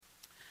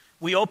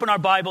We open our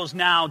Bibles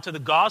now to the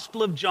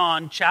Gospel of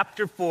John,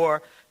 chapter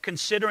 4,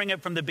 considering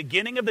it from the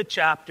beginning of the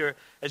chapter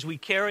as we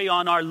carry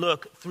on our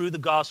look through the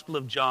Gospel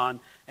of John.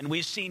 And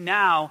we see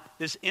now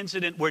this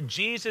incident where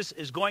Jesus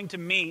is going to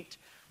meet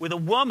with a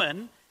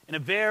woman in a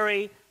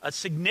very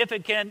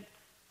significant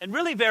and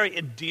really very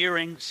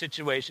endearing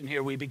situation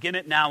here. We begin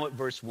it now at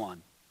verse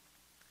 1.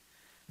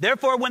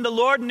 Therefore, when the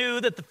Lord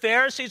knew that the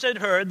Pharisees had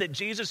heard that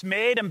Jesus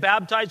made and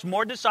baptized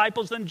more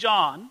disciples than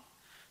John,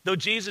 though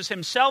Jesus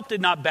himself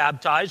did not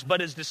baptize,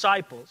 but his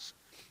disciples,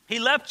 he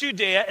left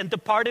Judea and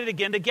departed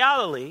again to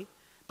Galilee,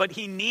 but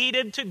he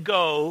needed to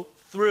go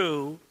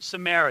through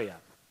Samaria.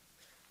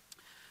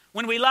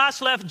 When we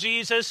last left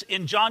Jesus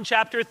in John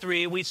chapter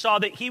 3, we saw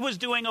that he was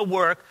doing a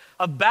work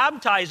of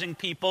baptizing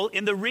people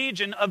in the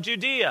region of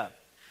Judea.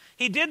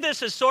 He did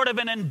this as sort of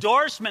an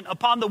endorsement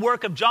upon the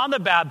work of John the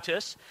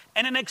Baptist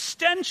and an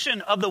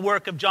extension of the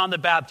work of John the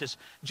Baptist.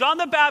 John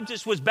the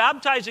Baptist was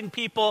baptizing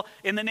people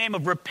in the name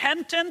of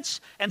repentance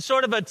and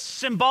sort of a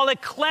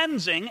symbolic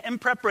cleansing in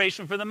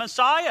preparation for the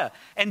Messiah.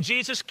 And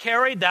Jesus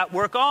carried that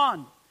work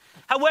on.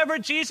 However,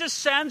 Jesus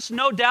sensed,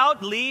 no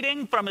doubt,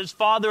 leading from his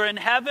Father in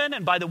heaven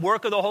and by the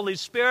work of the Holy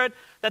Spirit,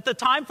 that the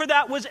time for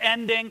that was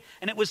ending,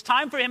 and it was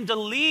time for him to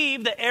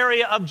leave the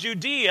area of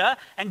Judea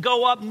and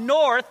go up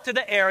north to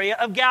the area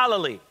of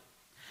Galilee.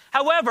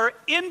 However,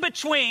 in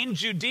between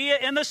Judea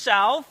in the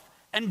south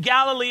and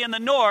Galilee in the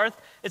north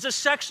is a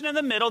section in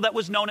the middle that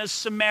was known as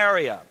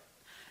Samaria.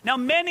 Now,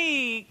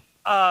 many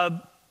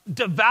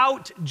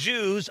devout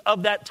Jews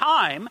of that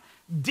time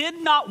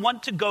did not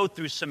want to go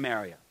through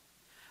Samaria.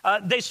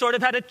 They sort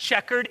of had a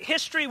checkered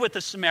history with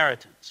the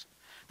Samaritans.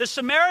 The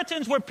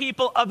Samaritans were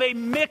people of a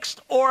mixed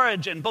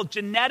origin, both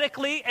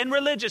genetically and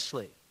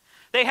religiously.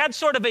 They had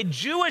sort of a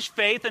Jewish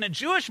faith and a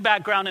Jewish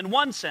background in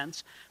one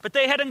sense, but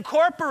they had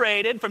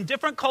incorporated from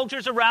different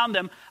cultures around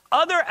them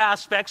other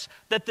aspects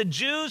that the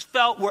Jews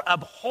felt were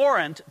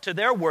abhorrent to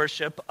their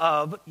worship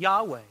of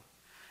Yahweh.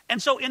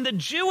 And so in the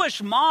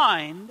Jewish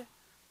mind,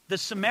 the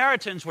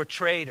Samaritans were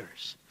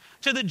traitors.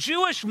 To the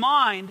Jewish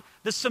mind,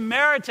 the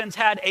Samaritans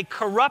had a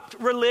corrupt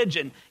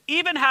religion,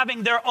 even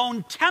having their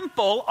own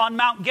temple on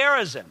Mount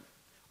Gerizim.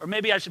 Or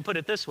maybe I should put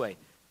it this way.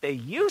 They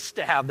used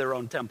to have their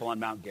own temple on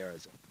Mount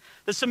Gerizim.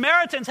 The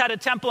Samaritans had a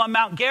temple on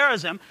Mount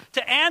Gerizim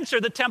to answer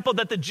the temple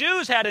that the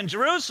Jews had in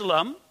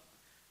Jerusalem.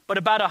 But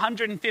about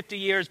 150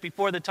 years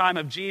before the time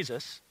of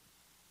Jesus,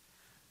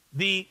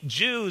 the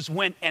Jews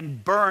went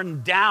and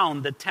burned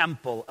down the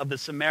temple of the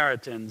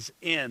Samaritans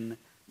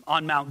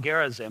on Mount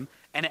Gerizim,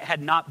 and it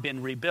had not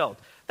been rebuilt.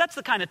 That's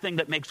the kind of thing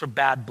that makes for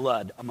bad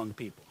blood among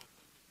people.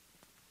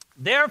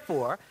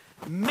 Therefore,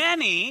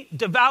 many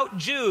devout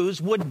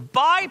Jews would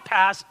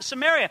bypass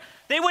Samaria.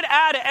 They would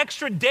add an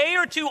extra day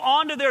or two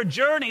onto their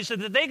journey so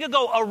that they could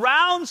go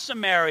around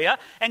Samaria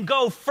and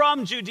go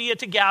from Judea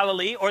to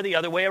Galilee or the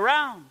other way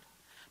around.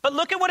 But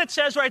look at what it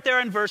says right there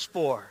in verse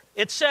 4.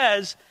 It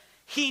says,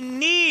 he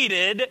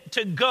needed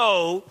to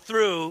go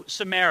through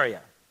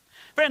Samaria.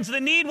 Friends, the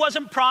need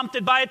wasn't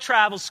prompted by a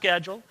travel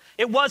schedule.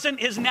 It wasn't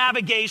his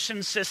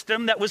navigation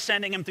system that was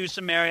sending him through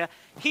Samaria.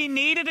 He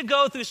needed to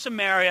go through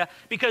Samaria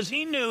because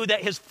he knew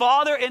that his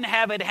Father in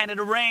heaven had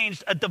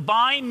arranged a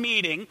divine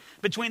meeting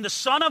between the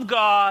Son of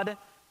God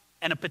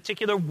and a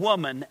particular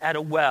woman at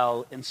a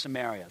well in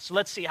Samaria. So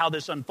let's see how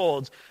this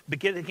unfolds,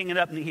 beginning it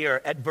up in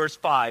here at verse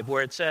 5,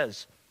 where it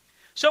says,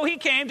 so he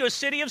came to a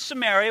city of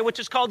Samaria, which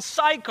is called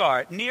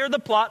Sychar, near the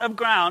plot of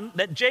ground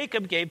that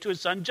Jacob gave to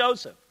his son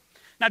Joseph.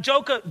 Now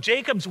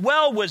Jacob's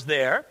well was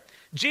there.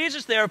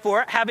 Jesus,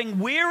 therefore,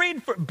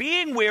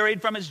 being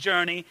wearied from his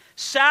journey,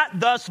 sat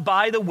thus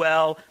by the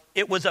well.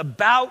 It was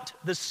about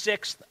the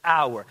 6th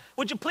hour.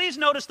 Would you please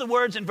notice the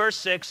words in verse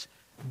 6,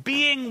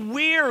 being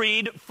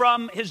wearied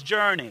from his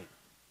journey.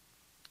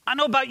 I don't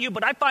know about you,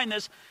 but I find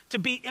this to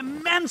be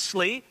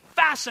immensely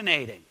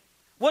fascinating.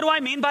 What do I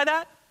mean by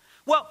that?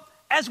 Well,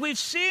 as we've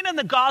seen in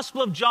the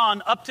Gospel of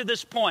John up to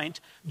this point,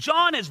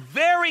 John is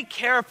very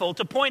careful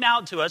to point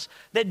out to us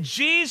that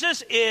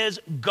Jesus is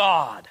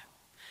God.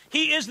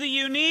 He is the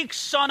unique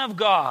Son of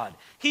God.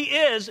 He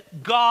is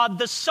God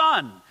the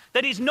Son.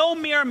 That he's no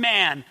mere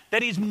man,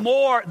 that he's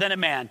more than a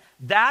man.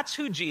 That's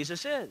who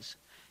Jesus is.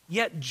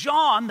 Yet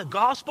John, the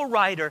gospel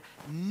writer,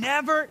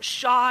 never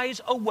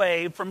shies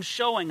away from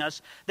showing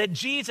us that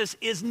Jesus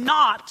is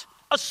not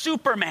a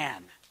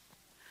Superman.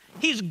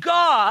 He's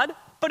God,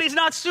 but he's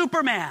not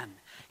Superman.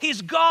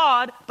 He's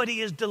God, but he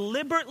has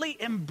deliberately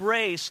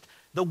embraced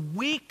the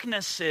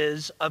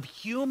weaknesses of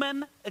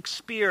human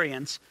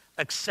experience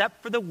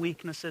except for the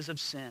weaknesses of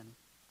sin.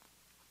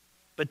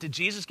 But did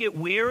Jesus get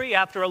weary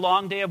after a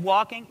long day of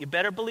walking? You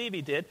better believe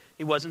he did.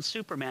 He wasn't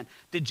Superman.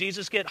 Did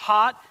Jesus get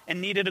hot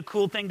and needed a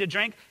cool thing to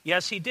drink?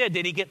 Yes, he did.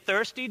 Did he get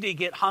thirsty? Did he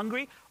get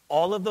hungry?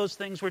 All of those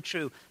things were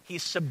true. He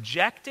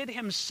subjected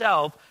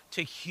himself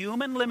to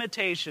human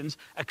limitations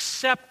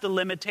except the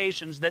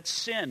limitations that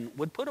sin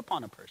would put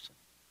upon a person.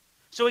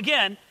 So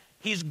again,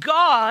 he's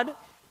God,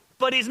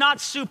 but he's not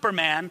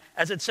Superman,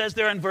 as it says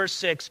there in verse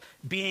 6,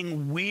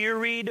 being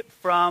wearied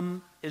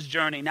from his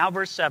journey. Now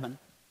verse 7.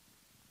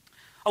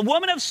 A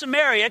woman of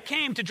Samaria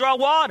came to draw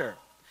water.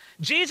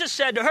 Jesus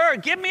said to her,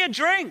 "Give me a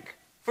drink,"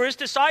 for his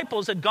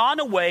disciples had gone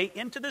away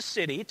into the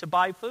city to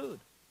buy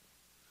food.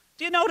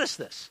 Do you notice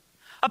this?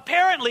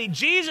 Apparently,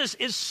 Jesus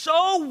is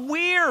so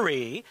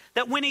weary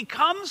that when he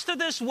comes to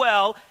this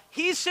well,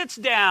 he sits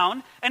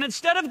down, and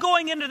instead of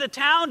going into the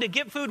town to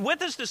get food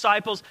with his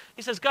disciples,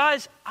 he says,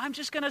 "Guys, I'm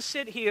just going to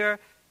sit here.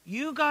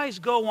 You guys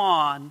go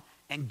on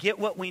and get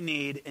what we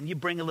need, and you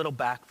bring a little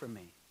back for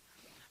me."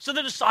 So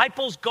the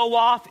disciples go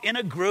off in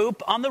a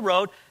group on the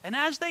road, and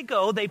as they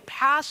go, they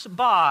pass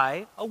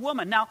by a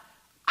woman. Now,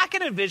 I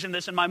can envision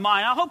this in my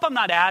mind. I hope I'm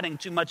not adding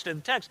too much to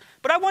the text,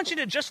 but I want you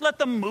to just let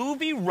the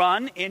movie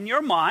run in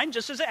your mind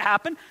just as it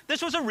happened.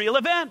 This was a real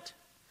event.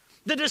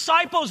 The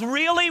disciples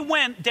really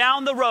went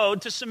down the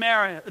road to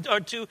Samaria,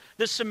 or to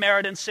the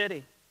Samaritan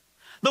city.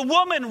 The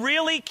woman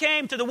really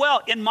came to the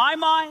well. In my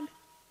mind,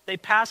 they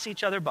pass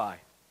each other by.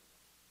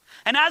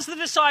 And as the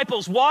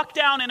disciples walked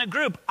down in a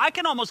group, I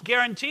can almost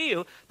guarantee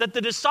you that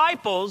the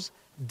disciples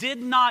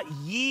did not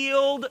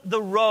yield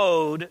the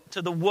road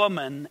to the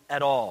woman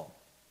at all.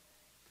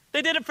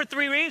 They did it for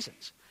three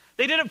reasons.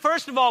 They did it,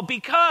 first of all,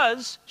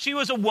 because she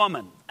was a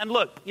woman. And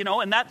look,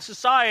 in that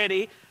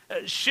society,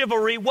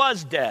 chivalry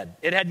was dead.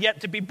 It had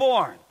yet to be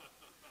born.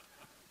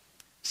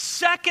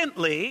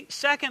 Secondly,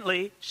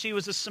 she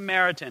was a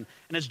Samaritan.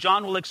 And as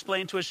John will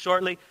explain to us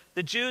shortly,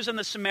 the Jews and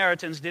the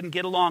Samaritans didn't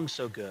get along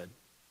so good.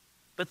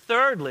 But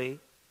thirdly,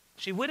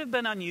 she would have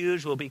been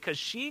unusual because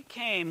she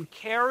came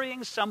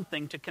carrying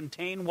something to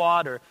contain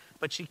water,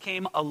 but she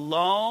came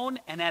alone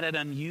and at an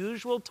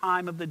unusual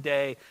time of the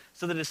day.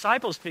 So the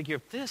disciples figure,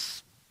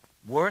 this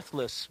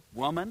worthless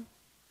woman,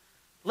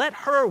 let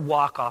her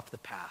walk off the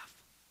path.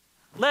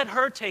 Let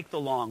her take the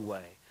long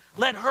way.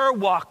 Let her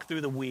walk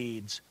through the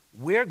weeds.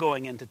 We're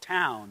going into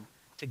town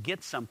to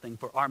get something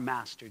for our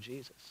master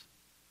Jesus.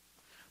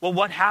 Well,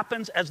 what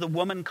happens as the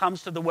woman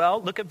comes to the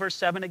well? Look at verse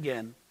 7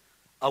 again.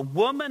 A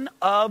woman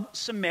of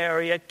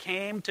Samaria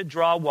came to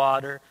draw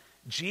water.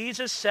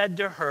 Jesus said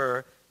to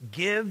her,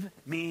 "Give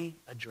me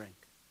a drink."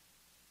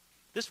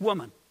 This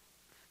woman,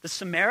 the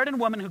Samaritan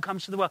woman who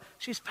comes to the well,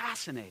 she's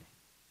fascinating.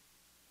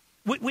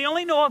 We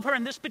only know of her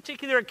in this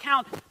particular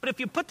account, but if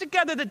you put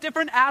together the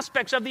different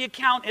aspects of the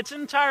account,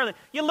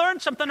 you learn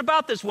something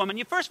about this woman.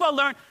 You first of all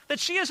learn that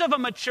she is of a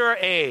mature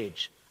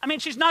age. I mean,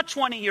 she's not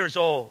 20 years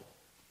old.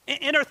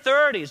 In her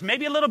 30s,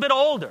 maybe a little bit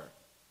older.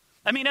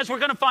 I mean, as we're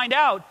going to find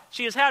out,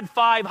 she has had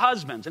 5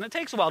 husbands, and it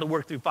takes a while to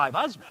work through 5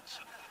 husbands.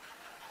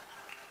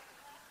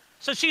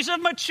 So she's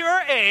of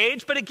mature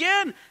age, but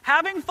again,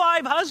 having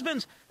 5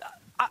 husbands,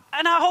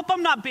 and I hope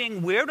I'm not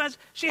being weird,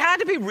 she had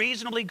to be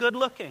reasonably good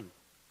looking.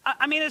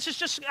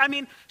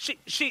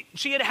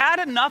 She had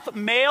enough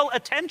male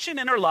attention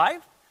in her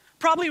life,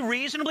 probably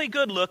reasonably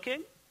good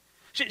looking.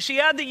 She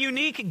had the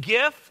unique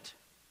gift,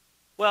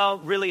 well,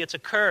 really it's a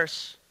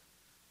curse,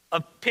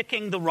 of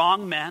picking the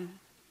wrong men.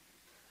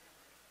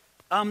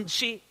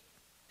 She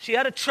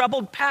had a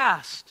troubled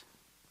past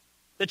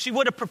that she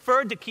would have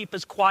preferred to keep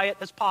as quiet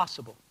as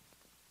possible.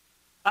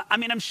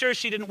 I'm sure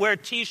she didn't wear a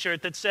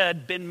t-shirt that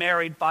said, "Been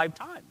married 5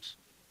 times."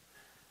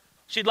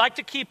 She'd like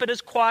to keep it as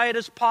quiet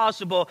as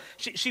possible.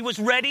 She was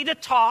ready to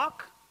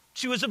talk.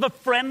 She was of a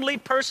friendly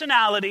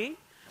personality.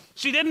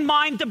 She didn't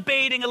mind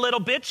debating a little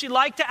bit. She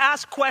liked to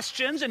ask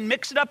questions and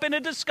mix it up in a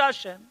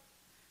discussion.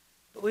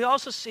 But we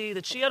also see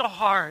that she had a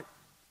heart.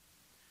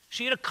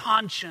 She had a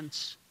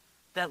conscience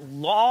that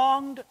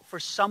longed for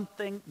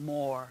something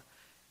more.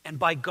 And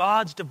by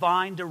God's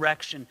divine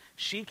direction,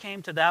 she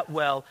came to that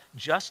well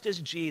just as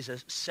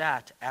Jesus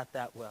sat at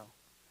that well.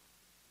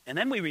 And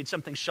then we read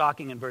something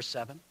shocking in verse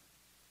 7.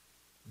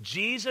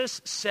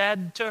 Jesus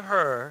said to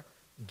her,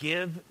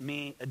 "Give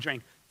me a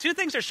drink." 2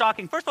 things are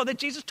shocking. First of all, that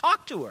Jesus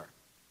talked to her.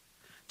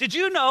 Did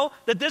you know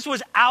that this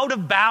was out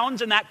of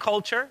bounds in that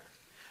culture?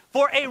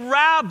 For a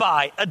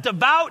rabbi, a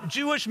devout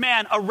Jewish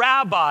man, a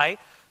rabbi,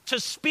 to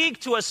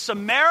speak to a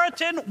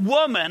Samaritan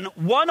woman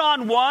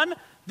one-on-one,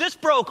 this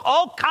broke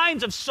all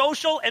kinds of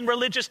social and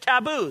religious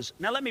taboos.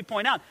 Now let me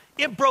point out,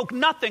 it broke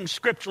nothing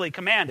scripturally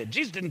commanded.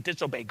 Jesus didn't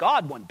disobey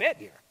God one bit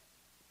here.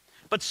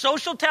 But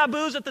social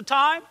taboos at the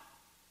time?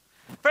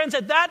 Friends,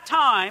 at that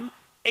time,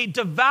 a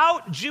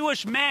devout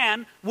Jewish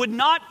man would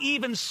not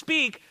even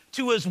speak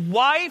to his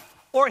wife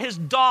or his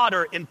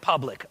daughter in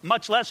public,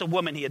 much less a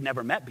woman he had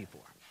never met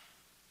before.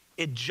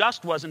 It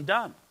just wasn't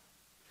done.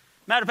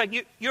 Matter of fact,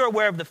 you're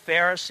aware of the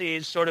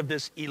Pharisees, sort of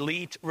this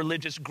elite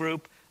religious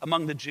group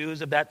among the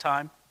Jews of that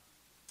time.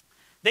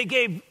 They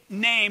gave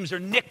names or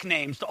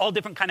nicknames to all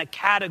different kind of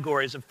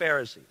categories of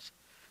Pharisees.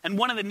 And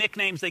one of the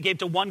nicknames they gave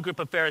to one group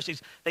of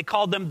Pharisees, they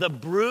called them the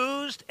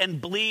bruised and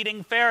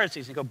bleeding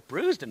Pharisees. You go,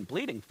 bruised and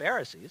bleeding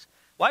Pharisees?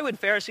 Why would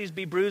Pharisees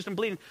be bruised and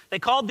bleeding? They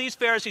called these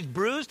Pharisees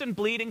bruised and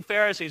bleeding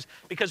Pharisees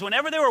because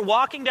whenever they were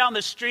walking down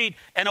the street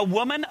and a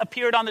woman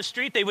appeared on the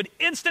street, they would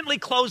instantly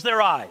close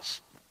their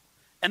eyes.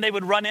 And they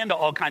would run into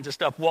all kinds of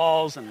stuff,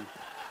 walls and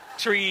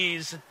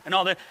trees and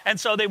all that. And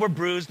so they were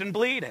bruised and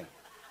bleeding.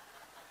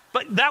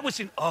 But that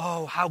was,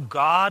 how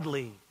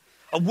godly.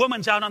 A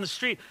woman's out on the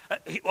street.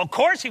 Of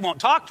course he won't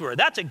talk to her.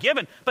 That's a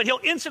given. But he'll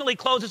instantly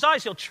close his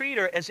eyes. He'll treat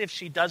her as if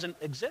she doesn't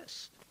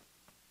exist.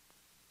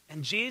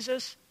 And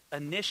Jesus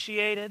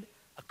initiated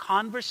a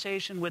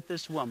conversation with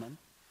this woman,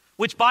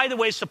 which by the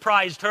way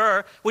surprised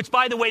her, which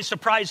by the way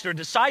surprised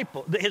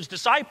his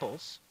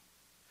disciples.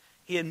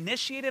 He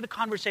initiated a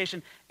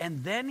conversation,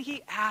 and then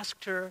he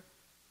asked her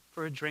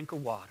for a drink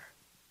of water.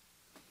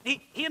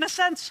 He in a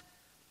sense,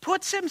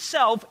 puts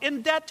himself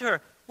in debt to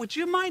her. Would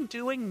you mind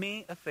doing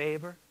me a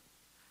favor?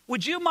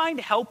 Would you mind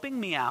helping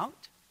me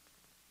out?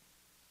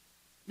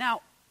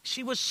 Now,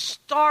 she was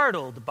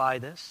startled by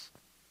this,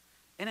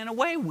 and in a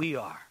way we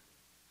are.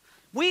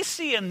 We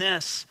see in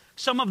this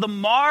some of the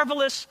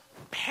marvelous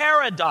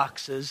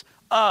paradoxes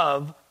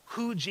of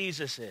who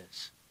Jesus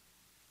is.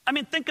 I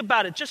mean, think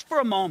about it just for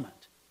a moment.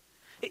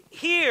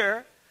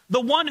 Here, the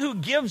one who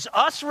gives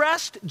us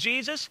rest,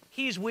 Jesus,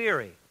 he's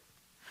weary.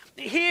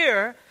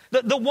 Here,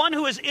 the one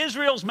who is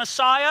Israel's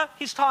Messiah,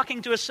 he's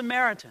talking to a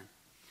Samaritan.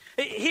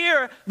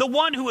 Here, the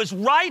one who is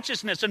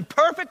righteousness and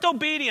perfect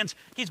obedience,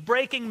 he's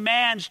breaking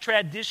man's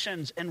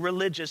traditions and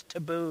religious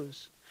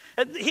taboos.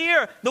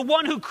 Here, the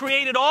one who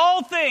created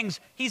all things,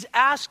 he's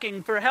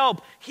asking for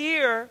help.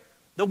 Here,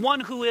 the one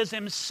who is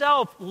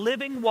himself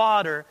living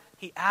water,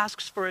 he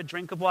asks for a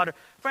drink of water.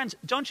 Friends,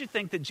 don't you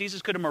think that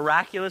Jesus could have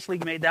miraculously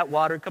made that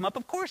water come up?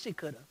 Of course he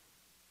could have.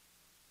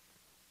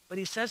 But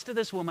he says to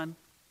this woman,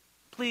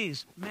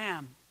 please,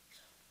 ma'am,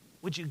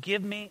 would you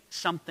give me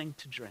something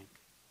to drink?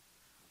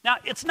 Now,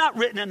 it's not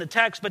written in the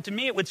text, but to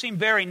me it would seem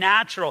very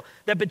natural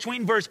that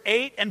between verse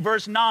 8 and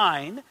verse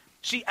 9,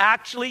 she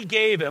actually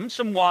gave him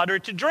some water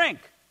to drink.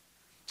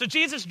 So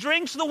Jesus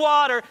drinks the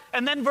water,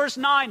 and then verse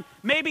 9,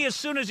 maybe as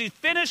soon as he's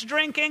finished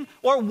drinking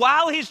or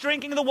while he's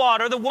drinking the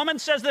water, the woman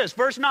says this,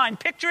 verse 9,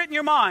 picture it in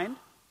your mind.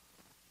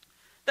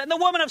 Then the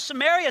woman of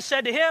Samaria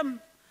said to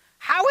him,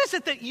 how is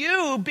it that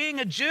you, being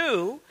a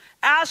Jew,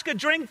 ask a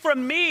drink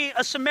from me,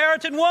 a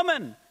Samaritan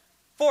woman?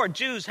 For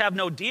Jews have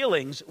no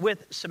dealings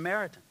with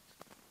Samaritans.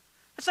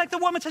 It's like the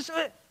woman says,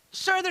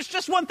 sir, there's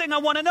just one thing I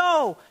want to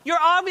know. You're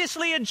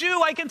obviously a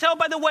Jew. I can tell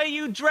by the way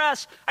you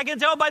dress. I can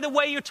tell by the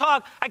way you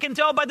talk. I can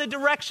tell by the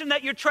direction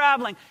that you're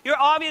traveling. You're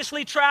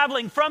obviously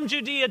traveling from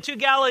Judea to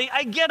Galilee.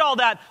 I get all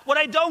that. What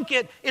I don't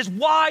get is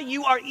why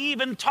you are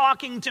even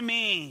talking to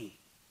me.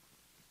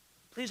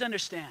 Please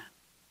understand.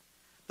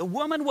 The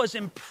woman was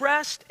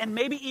impressed and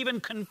maybe even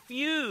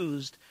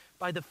confused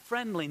by the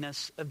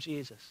friendliness of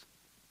Jesus.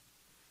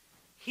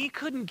 He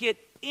couldn't get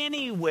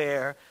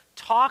anywhere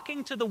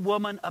talking to the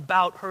woman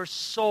about her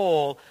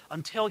soul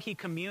until he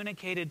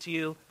communicated to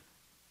you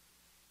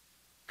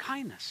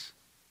kindness,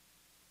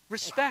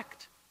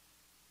 respect.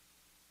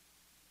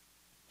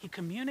 He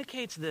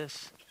communicates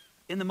this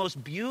in the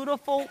most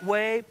beautiful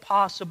way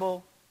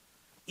possible,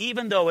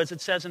 even though, as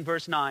it says in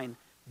verse 9,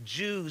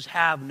 Jews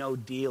have no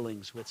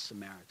dealings with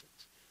Samaritans.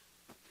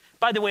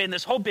 By the way, in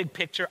this whole big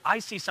picture, I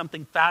see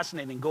something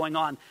fascinating going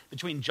on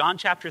between John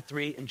chapter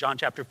 3 and John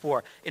chapter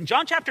 4. In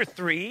John chapter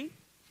 3,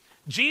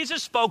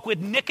 Jesus spoke with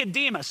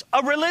Nicodemus,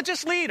 a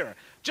religious leader,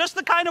 just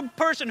the kind of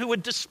person who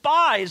would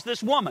despise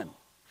this woman.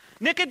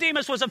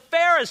 Nicodemus was a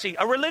Pharisee,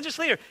 a religious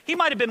leader. He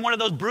might have been one of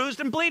those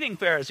bruised and bleeding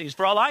Pharisees,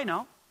 for all I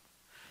know.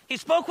 He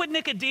spoke with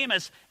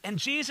Nicodemus, and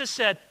Jesus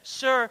said,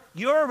 sir,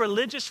 you're a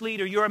religious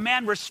leader. You're a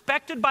man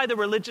respected by the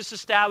religious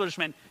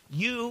establishment.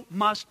 You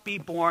must be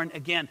born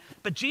again.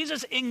 But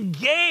Jesus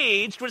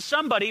engaged with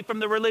somebody from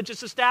the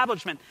religious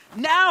establishment.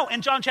 Now,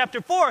 in John chapter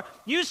 4,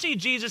 you see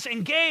Jesus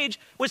engage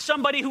with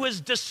somebody who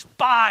is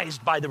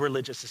despised by the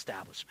religious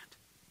establishment.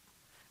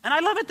 And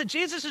I love it that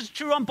Jesus is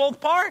true on both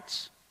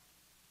parts.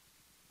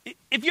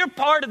 If you're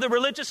part of the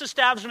religious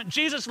establishment,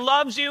 Jesus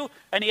loves you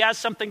and he has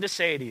something to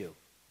say to you.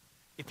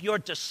 If you're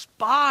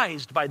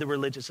despised by the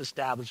religious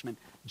establishment,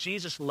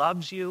 Jesus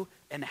loves you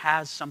and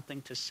has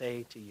something to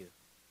say to you.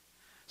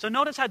 So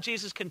notice how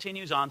Jesus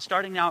continues on,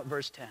 starting now at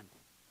verse 10.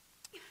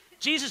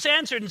 Jesus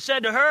answered and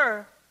said to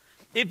her,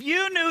 if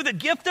you knew the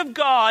gift of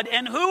God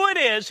and who it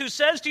is who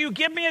says to you,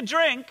 give me a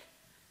drink,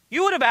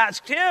 you would have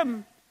asked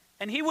him,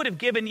 and he would have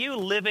given you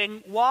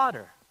living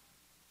water.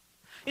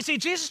 You see,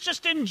 Jesus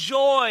just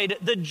enjoyed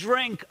the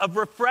drink of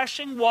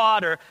refreshing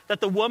water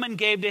that the woman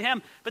gave to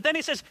him. But then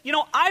he says,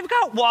 I've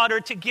got water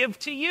to give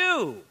to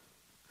you.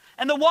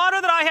 And the water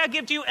that I have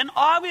give to you, and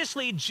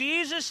obviously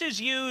Jesus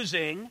is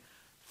using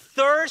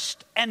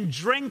thirst and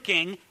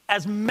drinking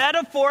as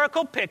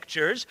metaphorical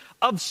pictures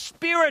of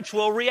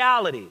spiritual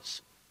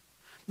realities.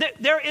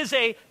 There is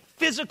a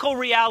physical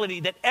reality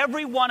that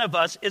every one of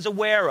us is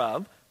aware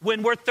of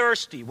when we're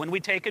thirsty, when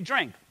we take a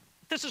drink.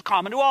 This is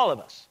common to all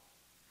of us.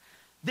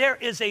 There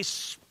is a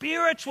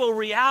spiritual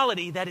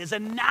reality that is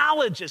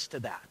analogous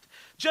to that.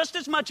 Just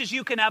as much as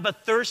you can have a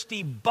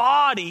thirsty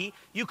body,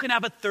 you can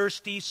have a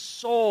thirsty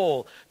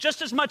soul. Just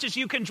as much as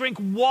you can drink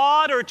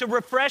water to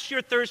refresh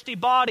your thirsty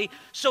body,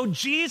 so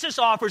Jesus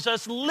offers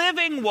us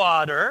living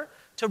water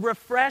to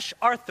refresh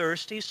our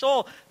thirsty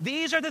soul.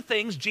 These are the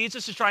things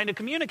Jesus is trying to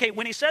communicate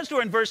when he says to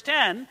her in verse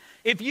 10,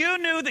 if you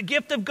knew the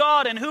gift of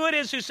God and who it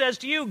is who says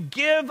to you,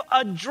 give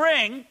a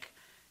drink,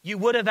 you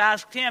would have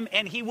asked him,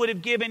 and he would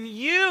have given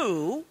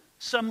you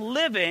some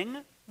living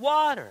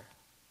water.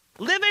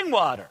 Living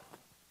water.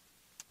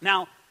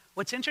 Now,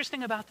 what's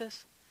interesting about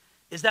this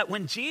is that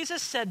when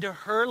Jesus said to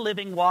her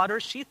living water,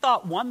 she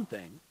thought one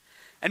thing.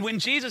 And when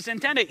Jesus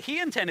intended, he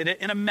intended it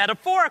in a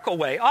metaphorical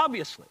way,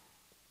 obviously.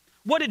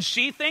 What did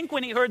she think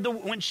when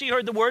she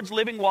heard the words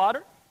living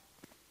water?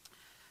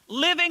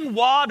 Living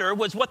water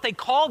was what they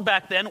called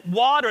back then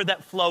water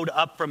that flowed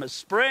up from a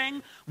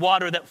spring,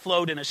 water that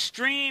flowed in a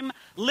stream.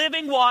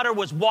 Living water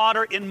was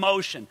water in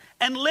motion.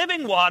 And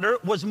living water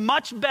was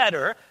much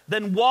better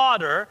than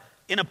water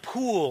in a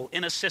pool,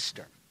 in a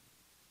cistern.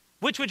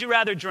 Which would you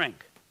rather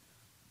drink?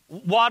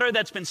 Water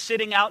that's been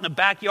sitting out in a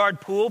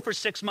backyard pool for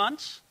 6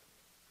 months?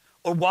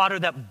 Or water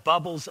that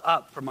bubbles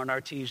up from an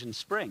artesian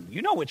spring?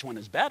 You know which one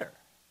is better.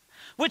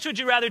 Which would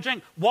you rather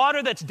drink?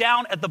 Water that's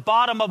down at the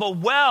bottom of a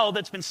well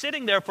that's been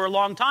sitting there for a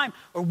long time,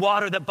 or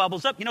water that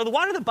bubbles up? You know, the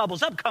water that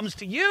bubbles up comes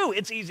to you.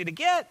 It's easy to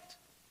get.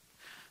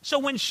 So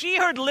when she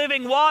heard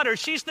living water,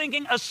 she's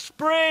thinking a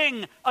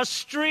spring, a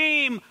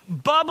stream,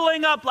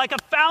 bubbling up like a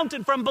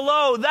fountain from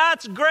below.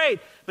 That's great.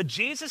 But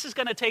Jesus is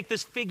going to take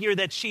this figure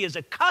that she is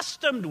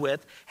accustomed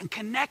with and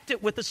connect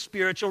it with a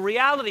spiritual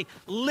reality.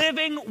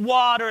 Living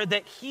water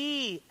that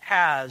he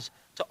has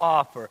to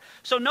offer.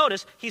 So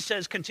notice, he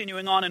says,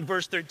 continuing on in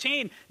verse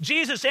 13,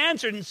 Jesus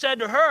answered and said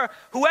to her,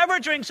 whoever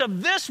drinks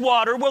of this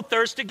water will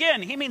thirst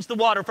again. He means the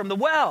water from the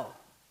well.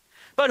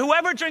 But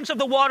whoever drinks of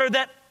the water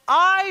that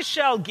I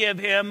shall give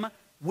him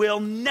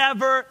will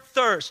never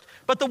thirst.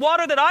 But the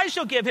water that I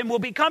shall give him will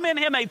become in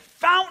him a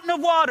fountain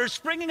of water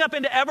springing up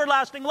into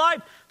everlasting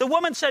life. The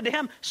woman said to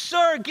him,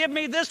 Sir, give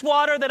me this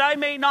water that I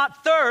may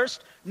not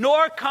thirst,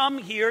 nor come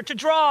here to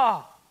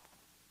draw.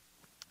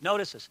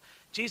 Notice this.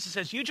 Jesus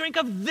says, you drink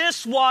of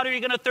this water,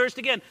 you're going to thirst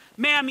again.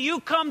 Ma'am, you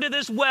come to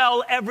this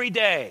well every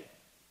day.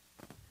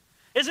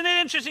 Isn't it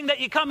interesting that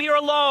you come here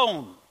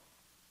alone?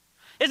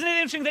 Isn't it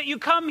interesting that you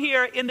come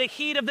here in the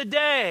heat of the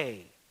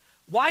day?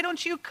 Why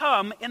don't you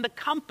come in the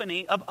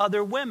company of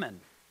other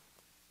women?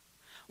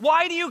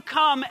 Why do you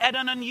come at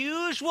an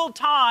unusual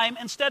time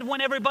instead of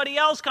when everybody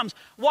else comes?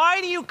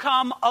 Why do you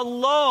come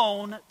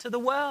alone to the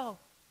well?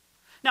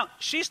 Now,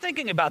 she's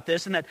thinking about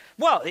this and that,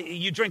 well,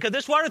 you drink of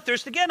this water,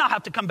 thirst again, I'll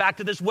have to come back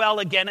to this well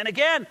again and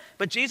again.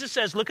 But Jesus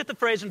says, look at the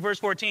phrase in verse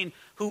 14,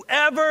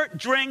 whoever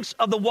drinks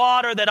of the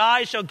water that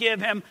I shall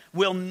give him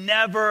will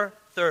never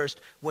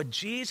thirst. What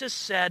Jesus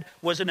said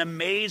was an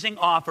amazing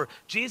offer.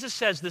 Jesus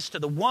says this to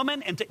the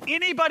woman and to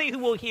anybody who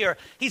will hear.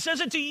 He says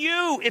it to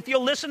you if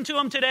you'll listen to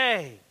him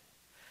today.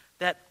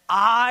 That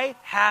I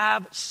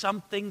have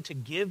something to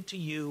give to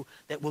you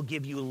that will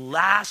give you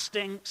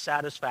lasting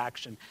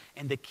satisfaction.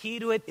 And the key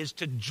to it is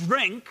to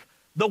drink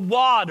the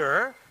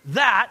water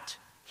that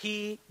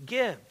he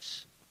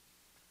gives.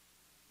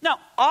 Now,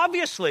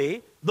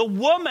 obviously, the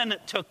woman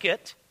took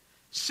it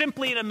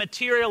simply in a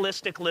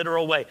materialistic,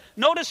 literal way.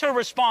 Notice her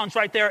response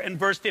right there in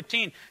verse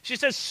 15. She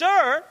says,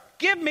 Sir,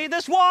 give me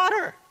this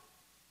water.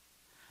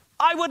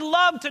 I would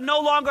love to no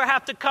longer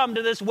have to come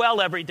to this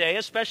well every day,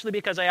 especially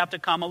because I have to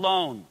come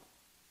alone.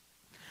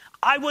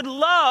 I would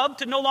love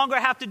to no longer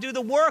have to do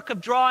the work of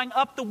drawing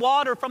up the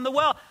water from the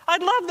well.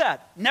 I'd love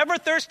that. Never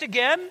thirst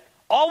again.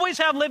 Always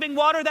have living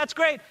water. That's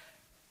great.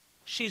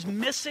 She's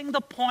missing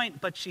the point,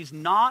 but she's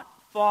not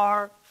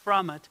far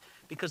from it,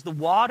 because the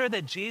water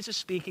that Jesus is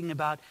speaking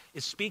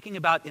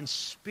about in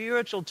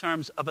spiritual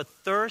terms of a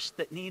thirst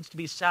that needs to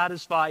be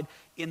satisfied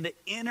in the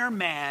inner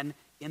man,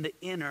 in the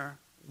inner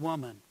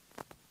woman.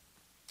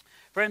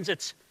 Friends,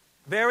 it's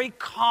very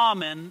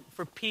common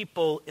for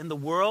people in the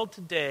world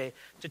today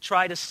to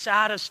try to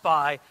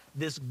satisfy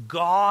this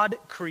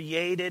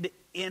God-created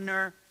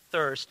inner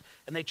thirst,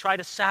 and they try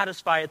to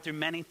satisfy it through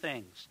many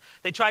things.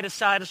 They try to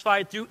satisfy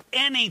it through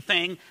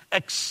anything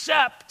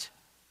except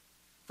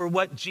for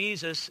what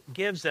Jesus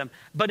gives them.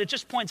 But it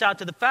just points out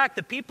to the fact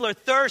that people are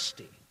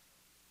thirsty.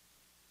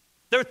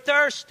 They're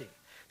thirsty.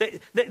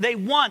 They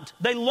want,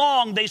 they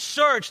long, they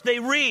search, they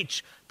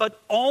reach,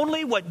 but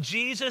only what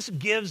Jesus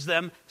gives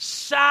them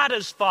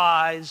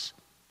satisfies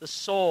the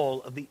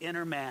soul of the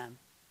inner man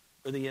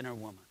or the inner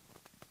woman.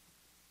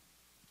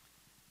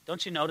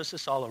 Don't you notice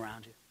this all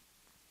around you?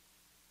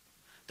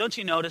 Don't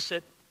you notice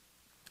it?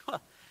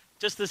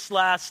 Just this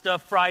last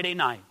Friday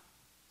night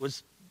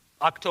was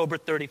October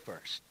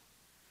 31st.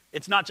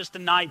 It's not just a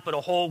night, but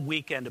a whole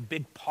weekend of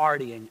big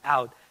partying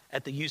out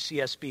at the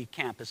UCSB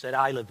campus at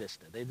Isla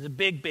Vista. It's a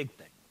big, big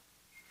thing.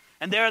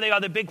 And there they are,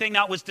 the big thing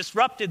now was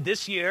disrupted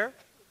this year,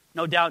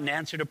 no doubt in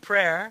answer to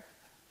prayer,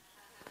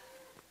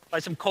 by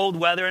some cold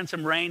weather and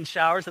some rain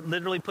showers that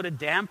literally put a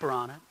damper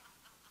on it.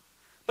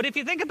 But if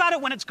you think about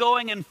it when it's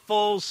going in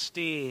full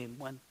steam,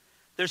 when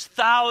there's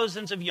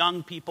thousands of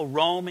young people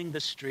roaming the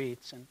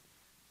streets, and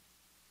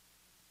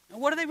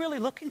what are they really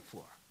looking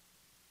for?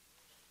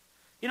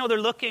 You know,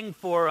 they're looking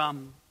for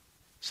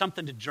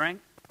something to drink.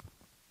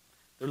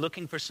 They're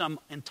looking for some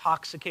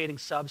intoxicating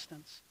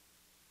substance.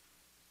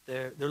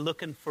 They're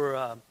looking for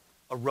a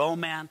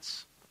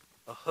romance,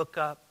 a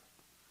hookup,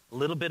 a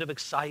little bit of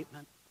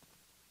excitement.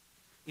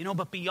 You know,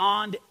 but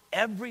beyond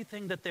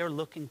everything that they're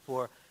looking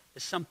for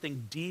is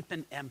something deep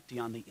and empty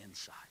on the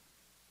inside.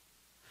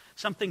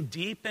 Something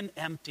deep and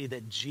empty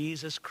that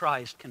Jesus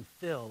Christ can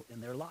fill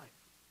in their life.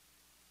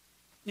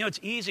 You know, it's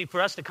easy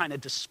for us to kind of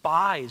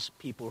despise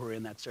people who are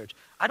in that search.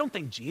 I don't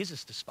think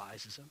Jesus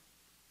despises them.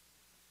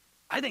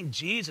 I think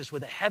Jesus,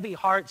 with a heavy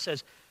heart,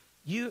 says,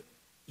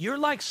 you're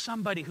like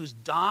somebody who's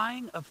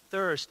dying of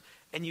thirst,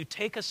 and you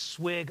take a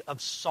swig of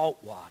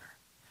salt water.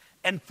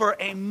 And for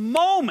a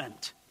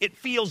moment, it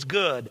feels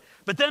good.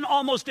 But then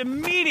almost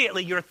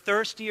immediately, you're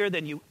thirstier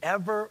than you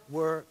ever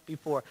were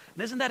before.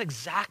 And isn't that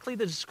exactly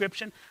the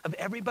description of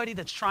everybody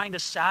that's trying to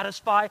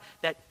satisfy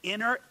that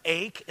inner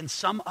ache in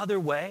some other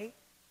way?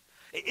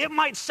 It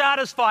might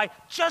satisfy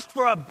just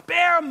for a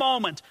bare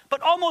moment,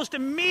 but almost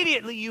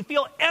immediately you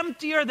feel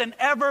emptier than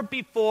ever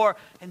before.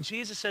 And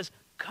Jesus says,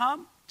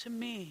 come to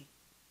me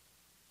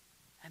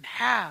and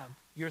have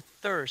your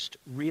thirst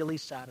really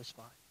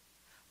satisfied.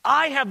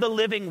 I have the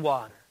living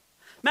water.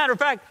 Matter of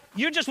fact,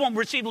 you just won't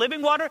receive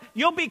living water.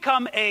 You'll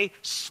become a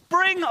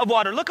spring of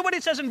water. Look at what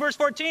he says in verse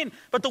 14.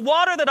 But the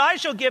water that I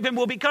shall give him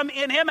will become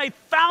in him a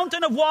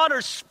fountain of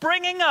water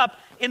springing up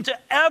into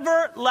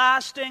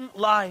everlasting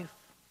life.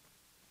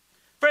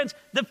 Friends,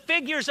 the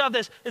figures of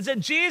this is that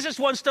Jesus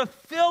wants to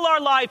fill our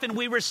life and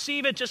we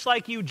receive it just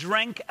like you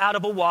drink out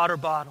of a water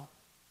bottle.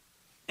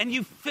 And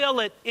you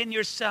fill it in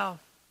yourself.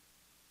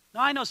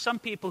 Now, I know some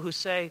people who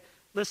say,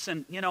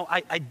 listen, you know,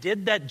 I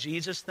did that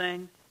Jesus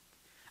thing.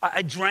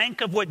 I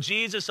drank of what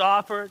Jesus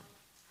offered.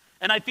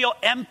 And I feel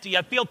empty.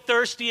 I feel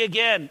thirsty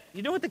again.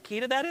 You know what the key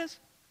to that is?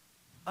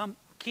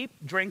 Keep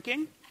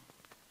drinking.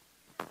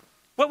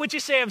 What would you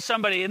say of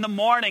somebody in the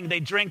morning, they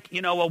drink,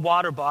 you know, a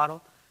water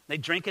bottle. They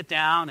drink it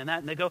down and that,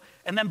 and they go,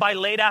 and then by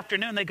late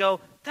afternoon they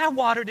go, that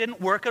water didn't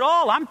work at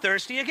all. I'm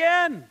thirsty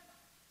again.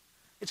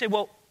 You'd say,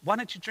 well, why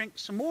don't you drink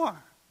some more?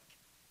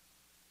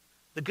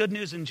 The good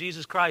news in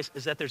Jesus Christ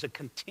is that there's a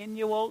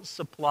continual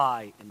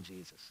supply in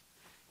Jesus.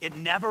 It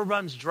never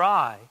runs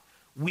dry.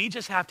 We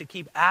just have to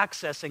keep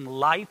accessing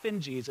life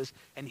in Jesus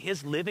and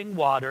his living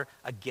water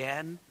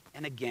again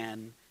and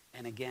again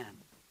and again.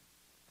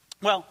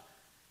 Well,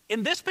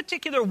 in this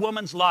particular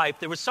woman's life,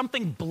 there was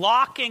something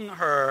blocking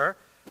her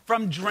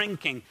from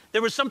drinking.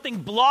 There was something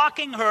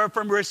blocking her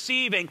from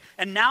receiving.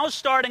 And now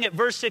starting at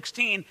verse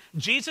 16,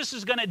 Jesus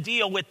is going to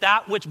deal with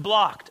that which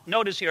blocked.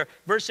 Notice here,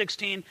 verse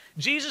 16,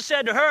 Jesus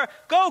said to her,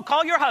 go,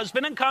 call your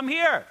husband and come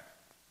here.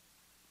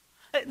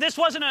 This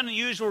wasn't an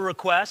unusual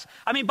request.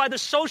 I mean, by the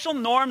social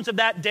norms of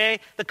that day,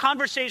 the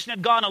conversation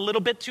had gone a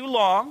little bit too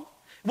long.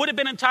 Would have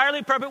been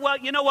entirely perfect. Well,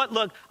 you know what?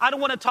 Look, I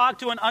don't want to talk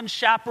to an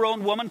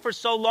unchaperoned woman for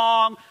so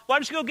long. Why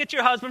don't you go get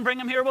your husband, bring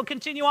him here. We'll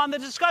continue on the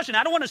discussion.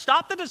 I don't want to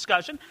stop the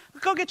discussion.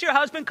 Go get your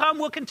husband, come.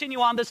 We'll continue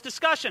on this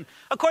discussion.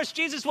 Of course,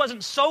 Jesus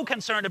wasn't so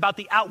concerned about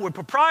the outward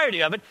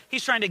propriety of it.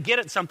 He's trying to get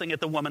at something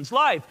at the woman's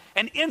life.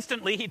 And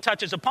instantly he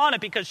touches upon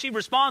it because she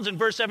responds in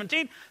verse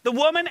 17. The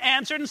woman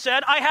answered and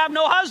said, I have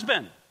no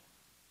husband.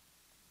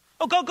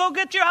 Oh, go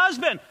get your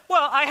husband.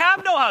 Well, I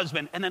have no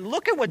husband. And then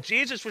look at what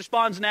Jesus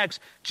responds next.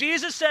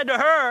 Jesus said to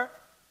her,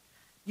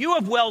 you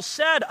have well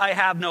said, I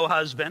have no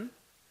husband.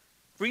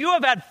 For you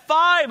have had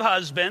 5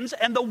 husbands,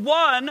 and the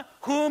one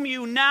whom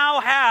you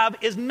now have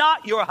is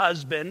not your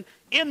husband.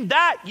 In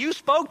that you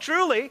spoke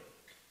truly.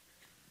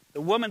 The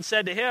woman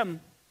said to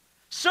him,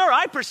 Sir,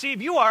 I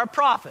perceive you are a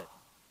prophet.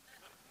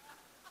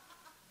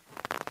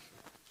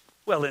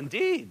 Well,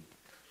 indeed.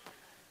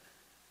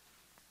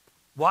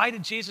 Why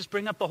did Jesus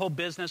bring up the whole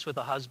business with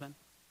a husband?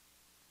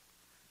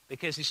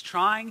 Because he's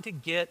trying to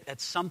get at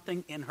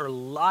something in her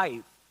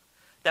life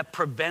that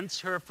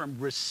prevents her from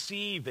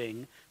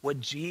receiving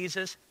what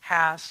Jesus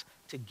has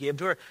to give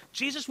to her.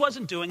 Jesus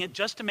wasn't doing it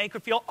just to make her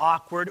feel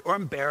awkward or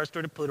embarrassed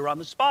or to put her on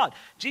the spot.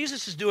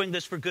 Jesus is doing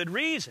this for good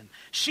reason.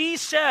 She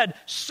said,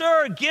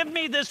 Sir, give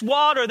me this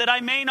water that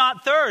I may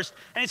not thirst.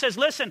 And he says,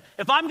 listen,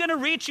 if I'm going to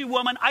reach you,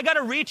 woman, I got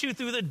to reach you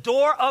through the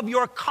door of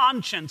your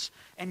conscience.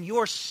 And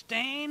your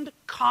stained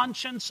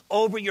conscience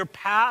over your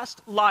past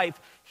life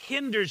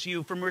hinders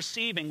you from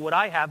receiving what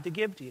I have to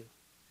give to you.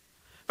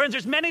 Friends,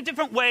 there's many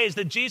different ways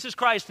that Jesus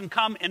Christ can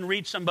come and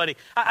reach somebody.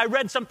 I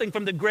read something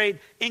from the great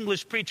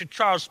English preacher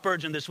Charles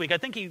Spurgeon this week. I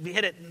think he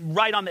hit it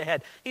right on the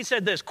head. He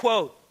said this,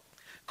 quote,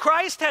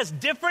 Christ has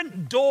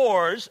different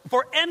doors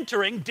for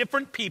entering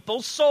different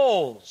people's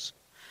souls.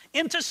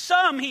 Into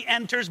some he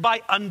enters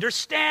by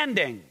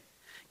understanding.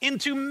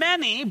 Into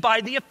many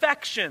by the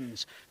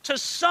affections. To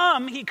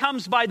some he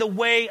comes by the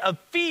way of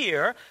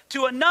fear,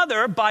 to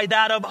another by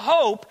that of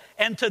hope,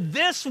 and to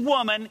this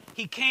woman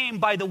he came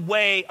by the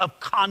way of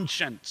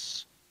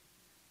conscience.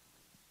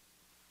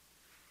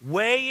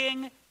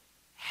 Weighing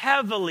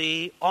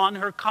heavily on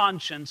her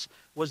conscience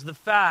was the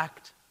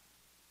fact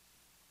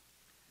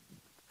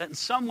that in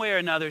some way or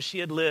another she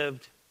had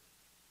lived,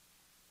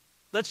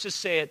 let's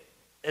just say it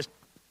as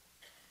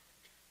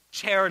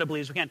charitably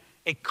as we can,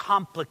 a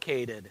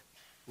complicated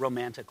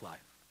romantic life.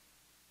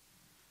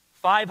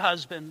 5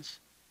 husbands,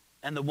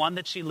 and the one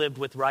that she lived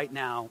with right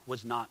now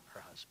was not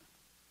her husband.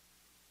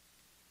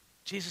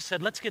 Jesus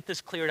said, let's get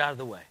this cleared out of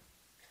the way.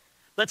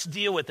 Let's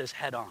deal with this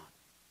head on.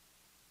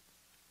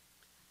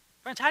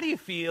 Friends, how do you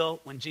feel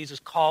when Jesus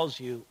calls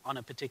you on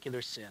a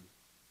particular sin?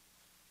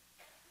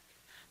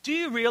 Do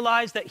you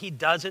realize that he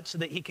does it so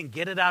that he can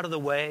get it out of the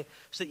way,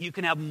 so that you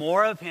can have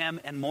more of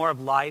him and more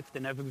of life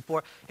than ever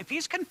before? If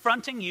he's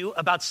confronting you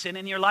about sin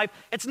in your life,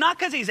 it's not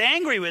because he's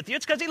angry with you,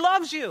 it's because he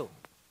loves you.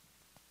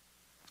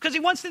 It's because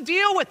he wants to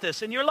deal with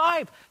this in your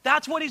life.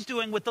 That's what he's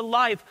doing with the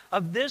life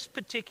of this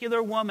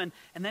particular woman.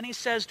 And then he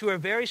says to her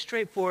very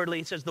straightforwardly,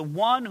 he says, the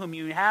one whom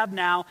you have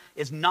now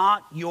is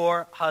not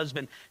your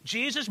husband.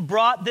 Jesus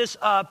brought this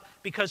up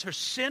because her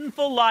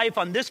sinful life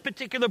on this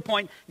particular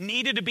point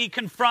needed to be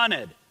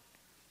confronted.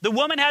 The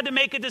woman had to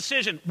make a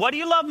decision. What do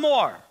you love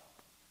more?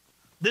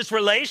 This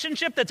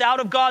relationship that's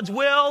out of God's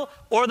will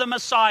or the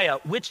Messiah?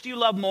 Which do you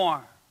love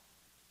more?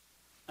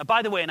 Now,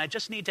 by the way, and I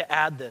just need to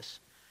add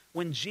this.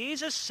 When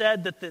Jesus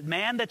said that the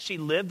man that she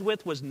lived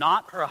with was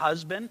not her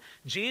husband,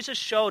 Jesus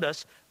showed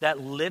us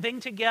that living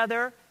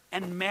together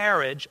and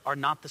marriage are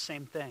not the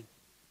same thing.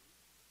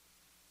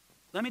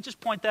 Let me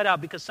just point that out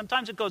because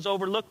sometimes it goes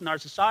overlooked in our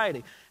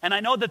society. And I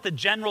know that the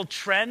general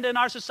trend in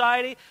our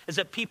society is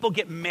that people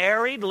get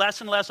married less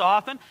and less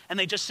often and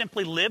they just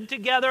simply live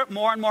together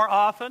more and more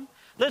often.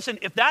 Listen,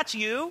 if that's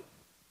you,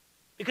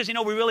 because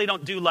we really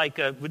don't do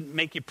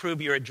make you prove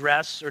your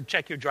address or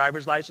check your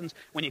driver's license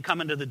when you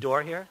come into the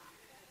door here.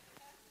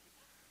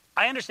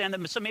 I understand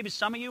that maybe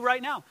some of you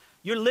right now,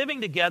 you're living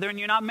together and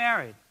you're not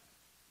married.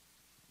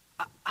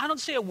 I don't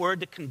say a word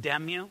to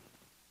condemn you.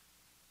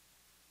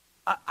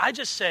 I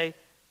just say,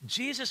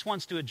 Jesus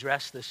wants to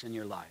address this in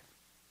your life.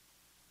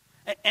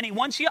 And he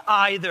wants you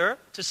either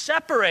to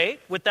separate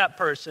with that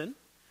person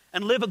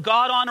and live a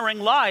God-honoring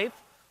life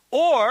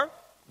or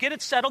get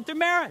it settled through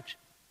marriage.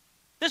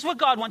 This is what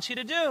God wants you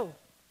to do.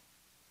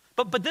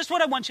 But this is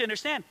what I want you to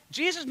understand.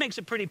 Jesus makes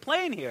it pretty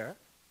plain here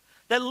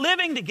that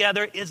living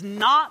together is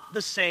not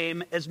the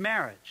same as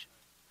marriage.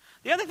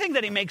 The other thing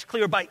that he makes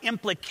clear by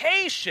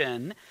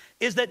implication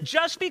is that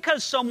just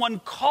because someone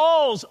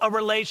calls a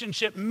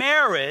relationship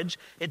marriage,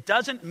 it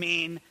doesn't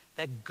mean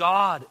that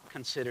God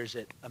considers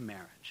it a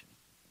marriage.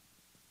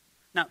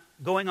 Now,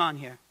 going on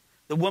here,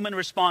 the woman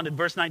responded,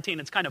 verse 19,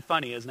 it's kind of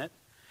funny, isn't it?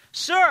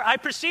 Sir, I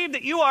perceive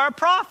that you are a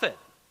prophet.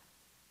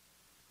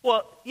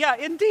 Well, yeah,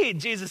 indeed,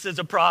 Jesus is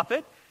a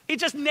prophet. He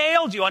just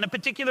nailed you on a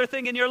particular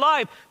thing in your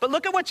life. But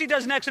look at what she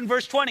does next in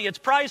verse 20. It's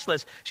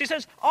priceless. She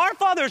says, our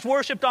fathers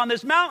worshipped on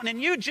this mountain,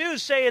 and you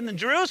Jews say in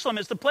Jerusalem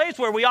is the place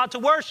where we ought to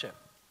worship.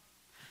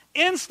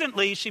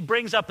 Instantly, she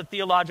brings up a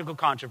theological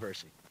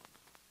controversy.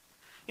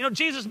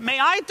 Jesus, may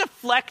I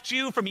deflect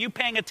you from you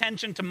paying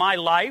attention to my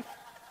life?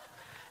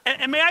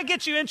 And may I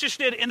get you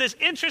interested in this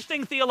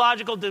interesting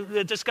theological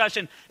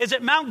discussion? Is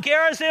it Mount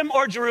Gerizim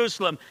or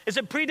Jerusalem? Is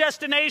it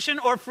predestination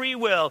or free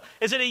will?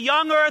 Is it a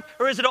young earth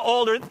or is it an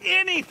old earth?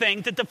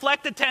 Anything to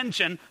deflect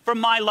attention from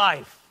my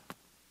life.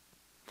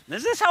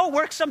 Is this how it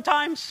works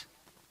sometimes?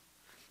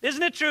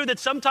 Isn't it true that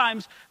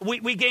sometimes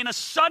we gain a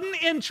sudden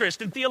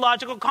interest in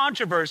theological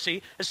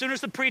controversy as soon as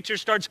the preacher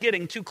starts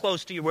getting too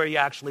close to you where you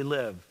actually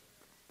live?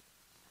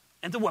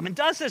 And the woman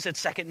does this. It's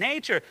second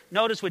nature.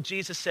 Notice what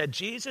Jesus said.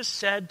 Jesus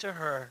said to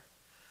her,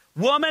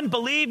 woman,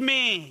 believe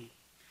me,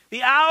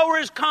 the hour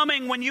is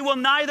coming when you will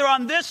neither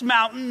on this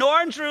mountain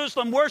nor in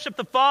Jerusalem worship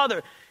the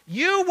Father.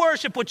 You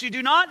worship what you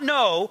do not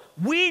know.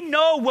 We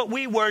know what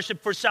we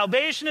worship, for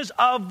salvation is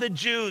of the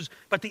Jews.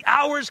 But the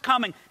hour is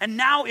coming, and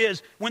now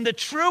is, when the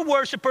true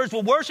worshipers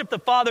will worship the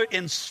Father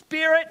in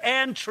spirit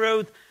and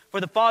truth,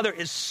 for the Father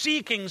is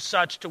seeking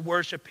such to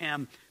worship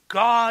him.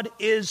 God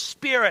is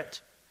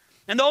spirit,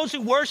 and those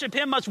who worship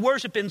him must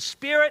worship in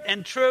spirit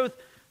and truth.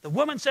 The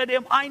woman said to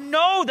him, I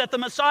know that the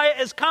Messiah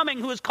is coming,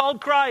 who is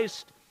called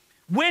Christ.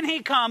 When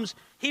he comes,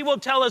 he will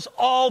tell us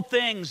all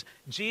things.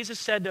 Jesus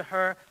said to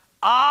her,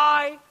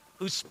 I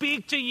who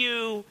speak to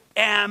you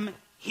am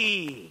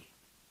he.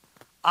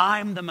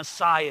 I'm the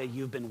Messiah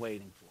you've been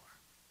waiting for.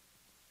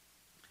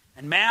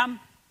 And ma'am,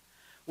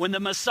 when the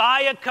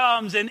Messiah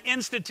comes and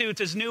institutes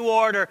his new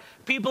order,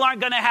 people aren't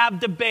going to have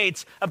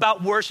debates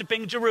about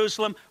worshiping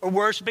Jerusalem or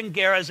worshiping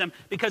Gerizim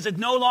because it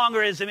no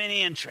longer is of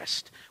any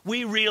interest.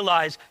 We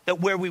realize that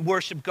where we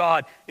worship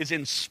God is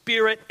in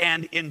spirit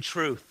and in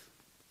truth.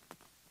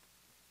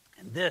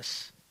 And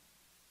this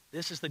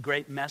is the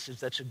great message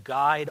that should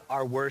guide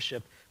our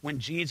worship when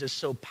Jesus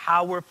so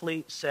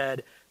powerfully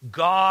said,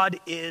 God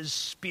is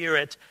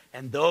spirit,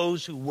 and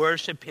those who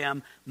worship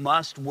him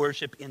must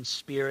worship in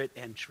spirit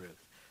and truth.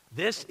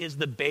 This is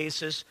the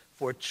basis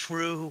for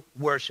true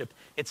worship.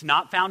 It's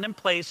not found in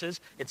places.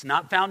 It's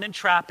not found in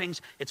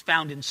trappings. It's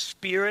found in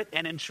spirit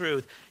and in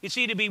truth. You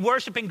see, to be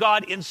worshiping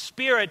God in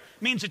spirit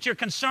means that you're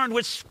concerned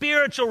with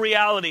spiritual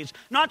realities,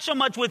 not so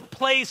much with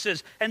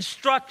places and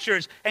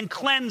structures and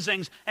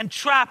cleansings and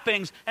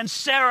trappings and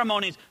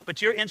ceremonies,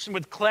 but you're interested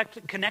with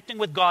connecting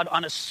with God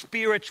on a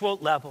spiritual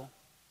level.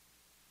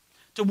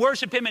 To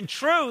worship him in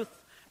truth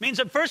means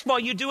that, first of all,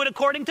 you do it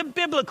according to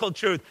biblical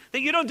truth,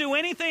 that you don't do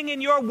anything in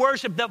your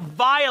worship that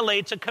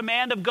violates a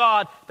command of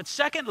God. But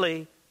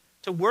secondly,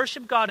 to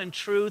worship God in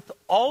truth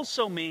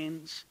also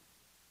means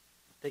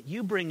that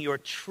you bring your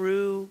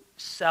true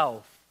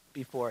self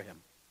before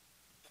him.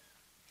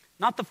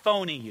 Not the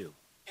phony you,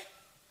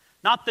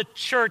 not the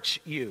church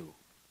you,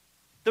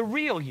 the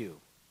real you.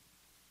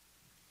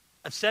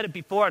 I've said it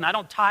before, and I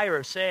don't tire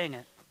of saying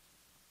it.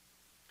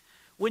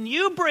 When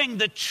you bring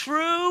the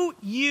true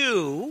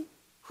you,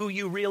 who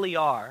you really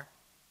are,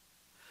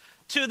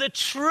 to the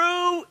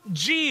true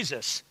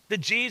Jesus, the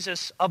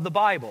Jesus of the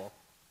Bible,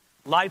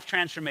 life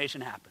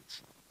transformation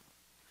happens.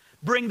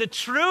 Bring the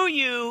true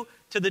you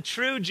to the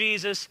true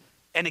Jesus,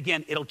 and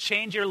again, it'll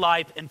change your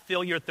life and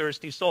fill your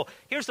thirsty soul.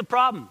 Here's the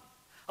problem.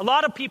 A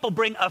lot of people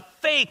bring a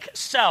fake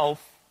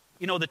self,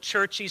 the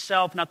churchy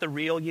self, not the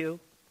real you.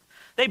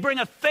 They bring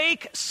a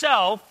fake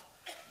self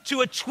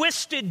to a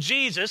twisted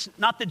Jesus,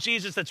 not the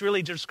Jesus that's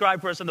really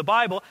described for us in the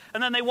Bible,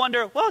 and then they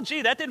wonder, well,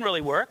 gee, that didn't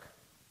really work.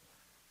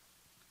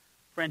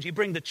 Friends, you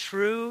bring the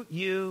true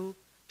you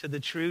to the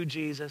true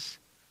Jesus.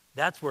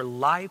 That's where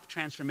life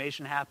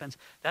transformation happens.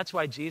 That's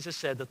why Jesus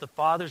said that the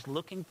Father's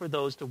looking for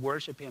those to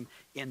worship him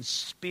in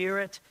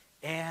spirit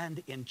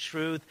and in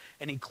truth.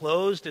 And he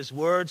closed his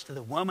words to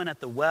the woman at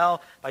the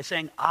well by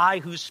saying, I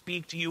who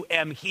speak to you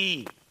am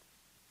he.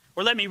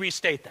 Or let me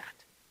restate that.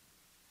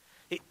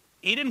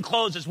 He didn't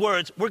close his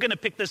words. We're going to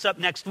pick this up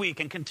next week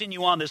and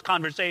continue on this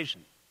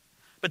conversation.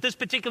 But this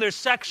particular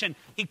section,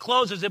 he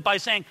closes it by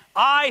saying,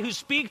 I who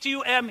speak to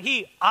you am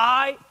he.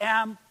 I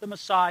am the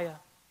Messiah.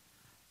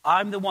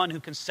 I'm the one who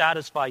can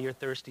satisfy your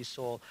thirsty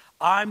soul.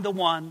 I'm the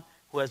one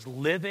who has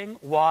living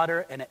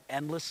water and an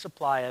endless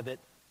supply of it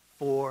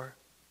for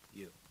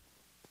you.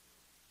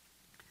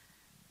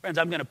 Friends,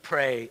 I'm going to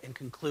pray and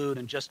conclude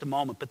in just a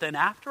moment. But then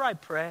after I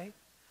pray,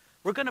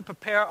 we're going to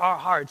prepare our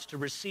hearts to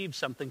receive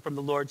something from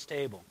the Lord's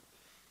table.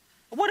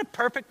 What a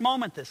perfect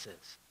moment this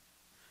is.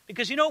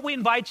 Because you know what we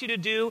invite you to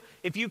do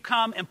if you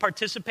come and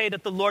participate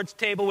at the Lord's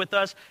table with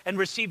us and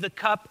receive the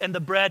cup and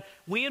the bread?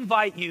 We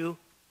invite you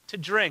to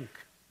drink.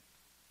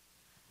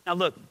 Now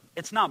look,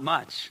 it's not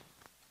much.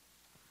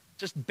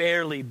 Just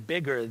barely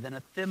bigger than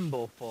a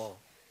thimbleful.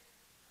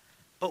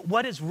 But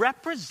what is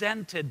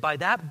represented by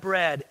that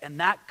bread and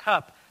that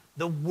cup,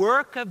 the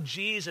work of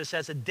Jesus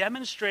as a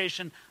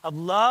demonstration of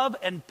love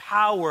and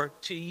power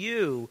to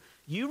you,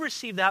 you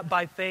receive that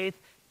by faith.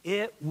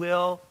 It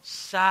will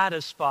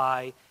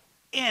satisfy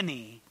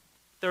any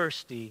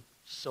thirsty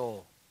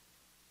soul.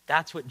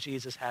 That's what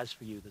Jesus has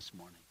for you this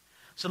morning.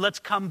 So let's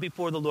come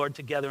before the Lord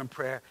together in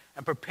prayer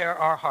and prepare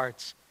our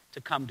hearts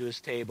to come to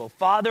his table.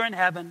 Father in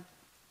heaven,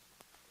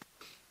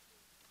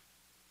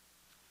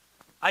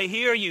 I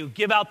hear you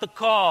give out the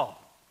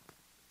call.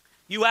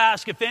 You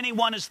ask if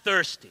anyone is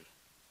thirsty,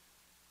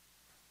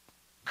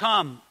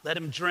 come, let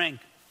him drink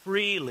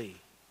freely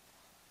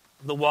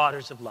of the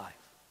waters of life.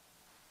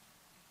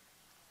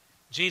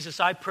 Jesus,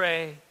 I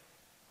pray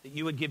that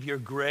you would give your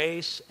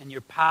grace and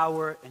your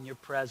power and your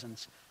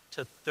presence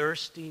to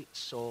thirsty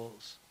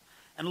souls.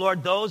 And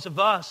Lord, those of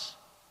us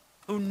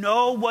who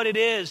know what it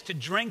is to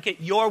drink at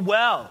your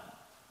well,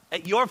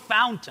 at your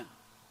fountain,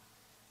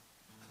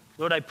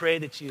 Lord, I pray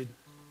that you'd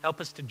help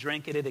us to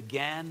drink at it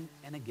again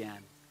and again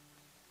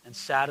and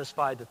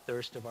satisfy the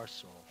thirst of our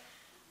soul.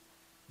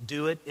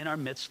 Do it in our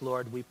midst,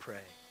 Lord, we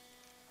pray.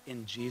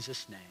 In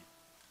Jesus' name.